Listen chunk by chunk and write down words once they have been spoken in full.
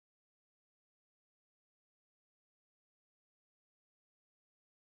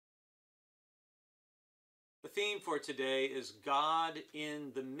theme for today is God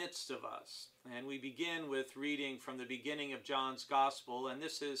in the midst of us. And we begin with reading from the beginning of John's Gospel, and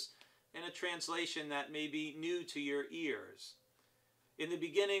this is in a translation that may be new to your ears. In the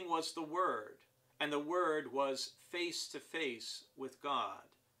beginning was the Word, and the Word was face to face with God,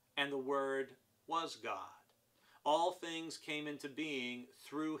 and the Word was God. All things came into being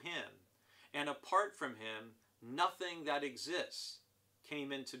through him, and apart from him, nothing that exists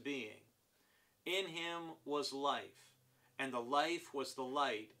came into being. In him was life, and the life was the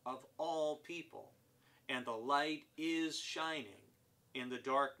light of all people. And the light is shining in the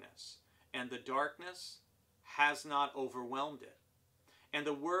darkness, and the darkness has not overwhelmed it. And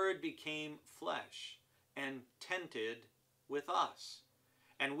the Word became flesh and tented with us.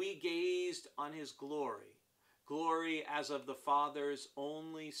 And we gazed on his glory, glory as of the Father's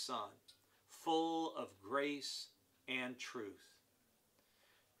only Son, full of grace and truth.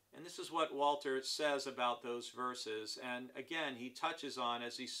 And this is what Walter says about those verses. And again, he touches on,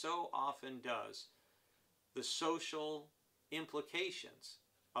 as he so often does, the social implications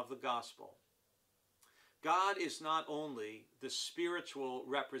of the gospel. God is not only the spiritual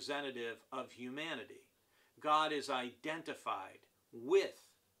representative of humanity. God is identified with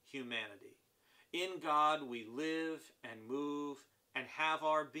humanity. In God we live and move and have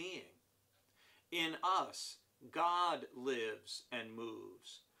our being. In us, God lives and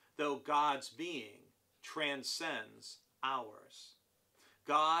moves, though God's being transcends ours.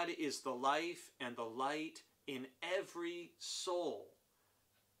 God is the life and the light in every soul,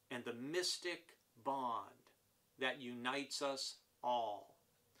 and the mystic bond that unites us all.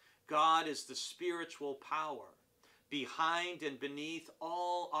 God is the spiritual power behind and beneath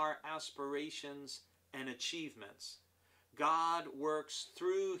all our aspirations and achievements. God works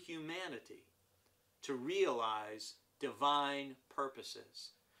through humanity to realize divine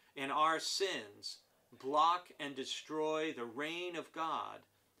purposes. And our sins block and destroy the reign of God,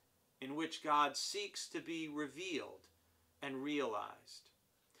 in which God seeks to be revealed and realized.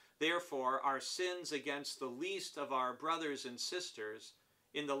 Therefore, our sins against the least of our brothers and sisters,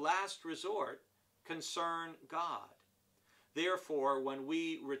 in the last resort, concern God. Therefore, when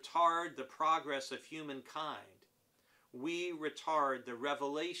we retard the progress of humankind, we retard the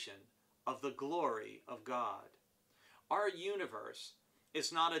revelation of the glory of God. Our universe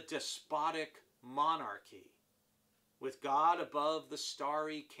is not a despotic monarchy, with God above the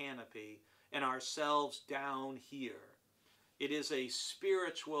starry canopy and ourselves down here. It is a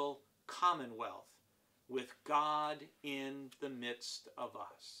spiritual commonwealth with God in the midst of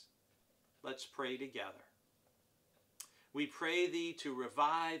us. Let's pray together. We pray thee to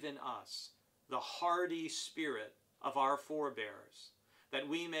revive in us the hardy spirit of our forebears, that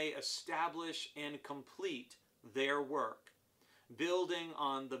we may establish and complete their work, building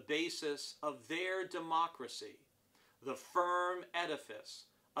on the basis of their democracy, the firm edifice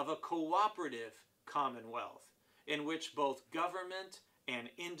of a cooperative commonwealth, in which both government and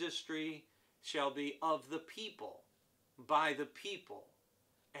industry shall be of the people, by the people,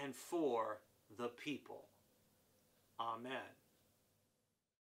 and for the people. Amen.